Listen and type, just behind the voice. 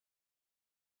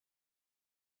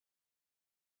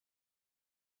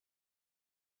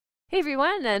Hey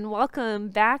everyone, and welcome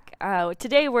back.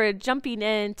 Today we're jumping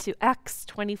into Acts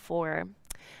 24.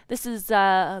 This is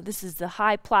the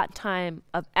high plot time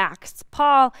of Acts.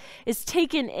 Paul is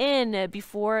taken in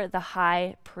before the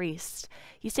high priest.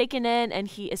 He's taken in and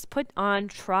he is put on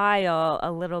trial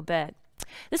a little bit.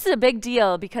 This is a big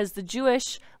deal because the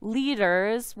Jewish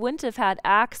leaders wouldn't have had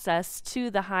access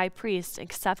to the high priest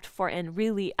except for in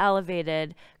really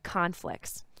elevated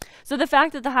conflicts. So the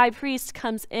fact that the high priest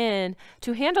comes in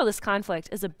to handle this conflict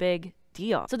is a big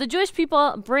deal. So the Jewish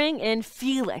people bring in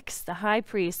Felix, the high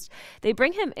priest. They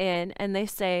bring him in and they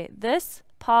say, this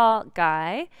Paul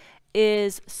guy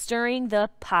is stirring the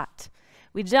pot.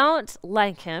 We don't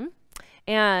like him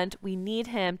and we need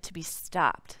him to be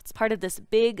stopped. It's part of this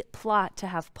big plot to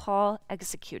have Paul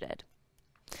executed.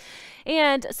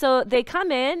 And so they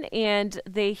come in and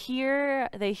they hear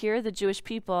the Jewish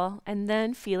people, and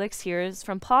then Felix hears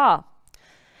from Paul.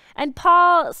 And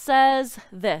Paul says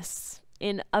this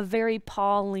in a very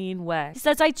Pauline way. He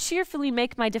says, I cheerfully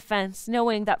make my defense,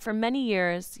 knowing that for many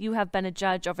years you have been a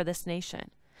judge over this nation.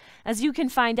 As you can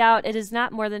find out, it is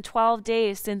not more than 12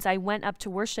 days since I went up to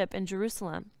worship in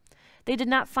Jerusalem. They did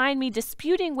not find me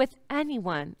disputing with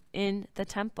anyone in the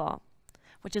temple,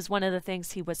 which is one of the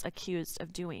things he was accused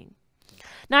of doing.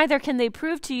 Neither can they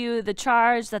prove to you the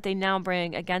charge that they now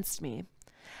bring against me.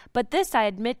 But this I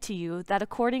admit to you, that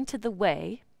according to the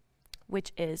way,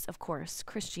 which is, of course,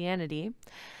 Christianity,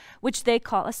 which they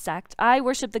call a sect, I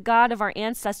worship the God of our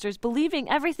ancestors, believing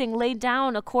everything laid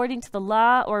down according to the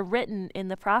law or written in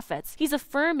the prophets. He's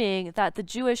affirming that the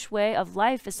Jewish way of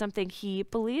life is something he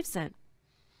believes in.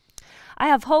 I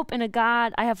have hope in a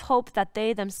God, I have hope that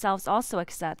they themselves also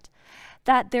accept,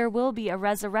 that there will be a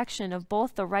resurrection of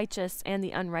both the righteous and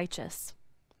the unrighteous.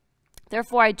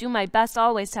 Therefore, I do my best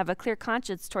always to have a clear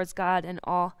conscience towards God and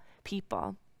all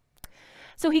people.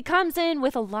 So he comes in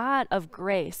with a lot of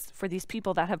grace for these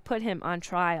people that have put him on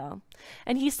trial.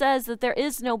 And he says that there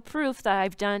is no proof that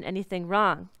I've done anything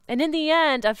wrong. And in the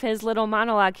end of his little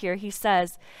monologue here, he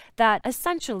says that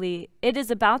essentially it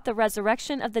is about the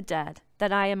resurrection of the dead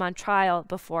that I am on trial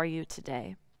before you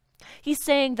today. He's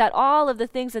saying that all of the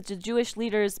things that the Jewish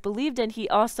leaders believed in, he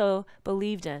also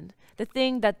believed in. The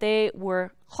thing that they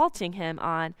were halting him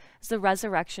on is the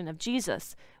resurrection of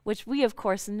Jesus, which we, of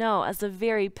course, know as a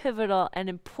very pivotal and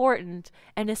important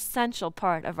and essential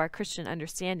part of our Christian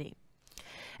understanding.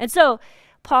 And so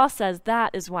Paul says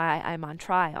that is why I'm on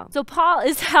trial. So Paul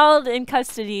is held in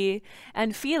custody,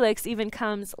 and Felix even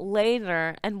comes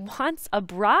later and wants a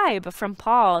bribe from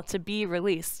Paul to be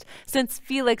released, since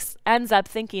Felix ends up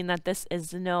thinking that this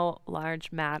is no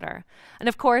large matter. And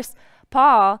of course,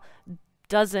 Paul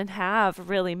doesn't have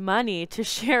really money to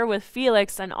share with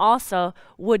Felix and also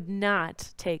would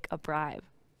not take a bribe.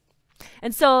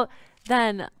 And so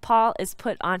then Paul is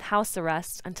put on house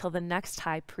arrest until the next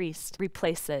high priest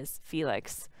replaces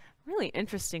Felix. Really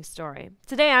interesting story.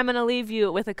 Today I'm going to leave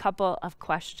you with a couple of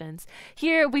questions.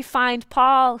 Here we find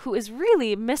Paul, who is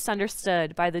really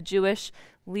misunderstood by the Jewish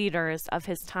leaders of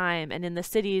his time and in the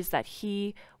cities that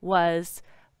he was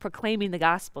proclaiming the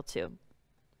gospel to.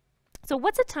 So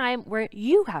what's a time where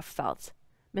you have felt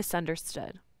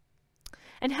misunderstood?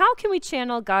 And how can we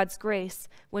channel God's grace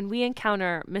when we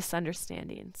encounter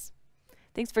misunderstandings?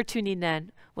 Thanks for tuning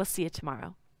in. We'll see you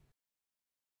tomorrow.